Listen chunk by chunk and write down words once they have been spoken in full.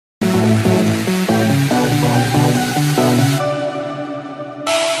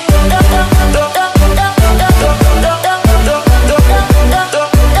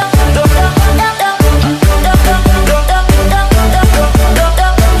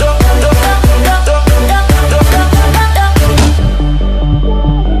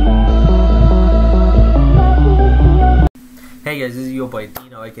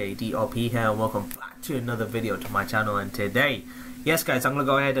aka DOP here, and welcome back to another video to my channel. And today, yes guys, I'm gonna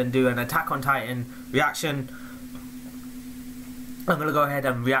go ahead and do an Attack on Titan reaction. I'm gonna go ahead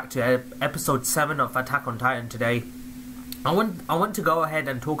and react to episode 7 of Attack on Titan today. I want to go ahead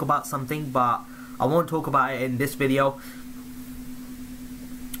and talk about something, but I won't talk about it in this video.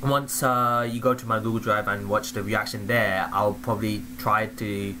 Once you go to my Google Drive and watch the reaction there, I'll probably try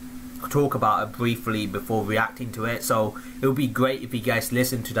to talk about it briefly before reacting to it. So it would be great if you guys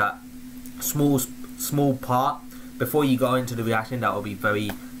listen to that small part before you go into the reaction. That will be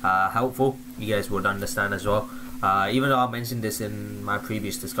very helpful. You guys would understand as well. Even though I mentioned this in my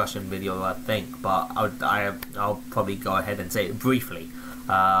previous discussion video, I think, but I'll probably go ahead and say it briefly.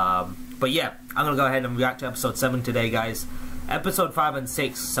 But yeah, I'm gonna go ahead and react to episode 7 today, guys. Episode 5 and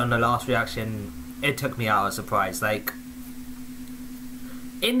 6 on the last reaction, it took me out of surprise. Like,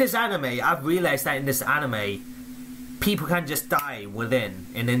 in this anime, I've realized that in this anime, people can just die within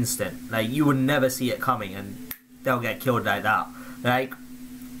an instant. Like, you would never see it coming and they'll get killed like that. Like,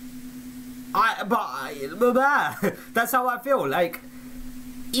 that's how I feel. Like,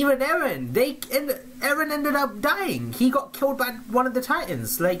 even Eren, Eren ended up dying. He got killed by one of the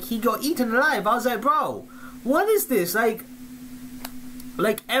Titans. Like, he got eaten alive. I was like, bro, what is this?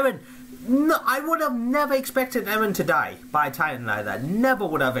 Like Eren, no, I would have never expected Eren to die by a Titan like that. Never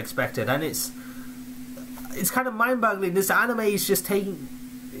would have expected. And it's kind of mind-boggling. This anime is just taking,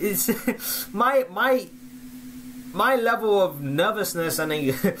 it's my level of nervousness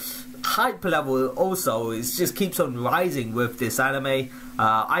and hype level also is just keeps on rising with this anime.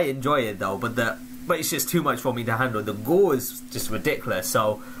 I enjoy it though, but it's just too much for me to handle. The gore is just ridiculous.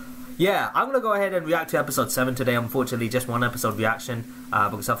 So yeah, I'm gonna go ahead and react to episode 7 today. Unfortunately, just one episode reaction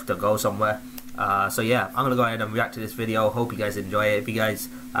because I have to go somewhere. So yeah, I'm gonna go ahead and react to this video. Hope you guys enjoy it. If you guys,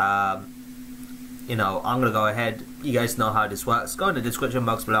 you know, I'm gonna go ahead. You guys know how this works. Go in the description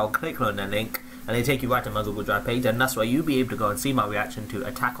box below, click on the link, and they take you right to my Google Drive page, and that's where you'll be able to go and see my reaction to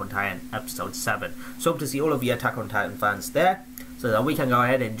Attack on Titan episode 7. So hope to see all of you Attack on Titan fans there, so that we can go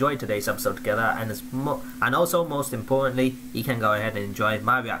ahead and enjoy today's episode together, and also most importantly, you can go ahead and enjoy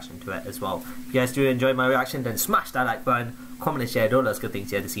my reaction to it as well. If you guys do enjoy my reaction, then smash that like button, comment and share all those good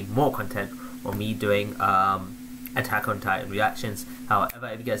things here to see more content on me doing Attack on Titan reactions. However,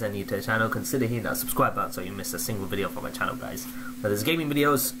 if you guys are new to the channel, consider hitting that subscribe button so you miss a single video from my channel, guys. Whether it's gaming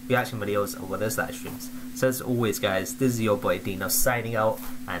videos, reaction videos, or whether it's live streams. So as always, guys, this is your boy Dino signing out,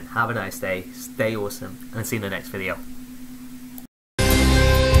 and have a nice day, stay awesome, and see you in the next video.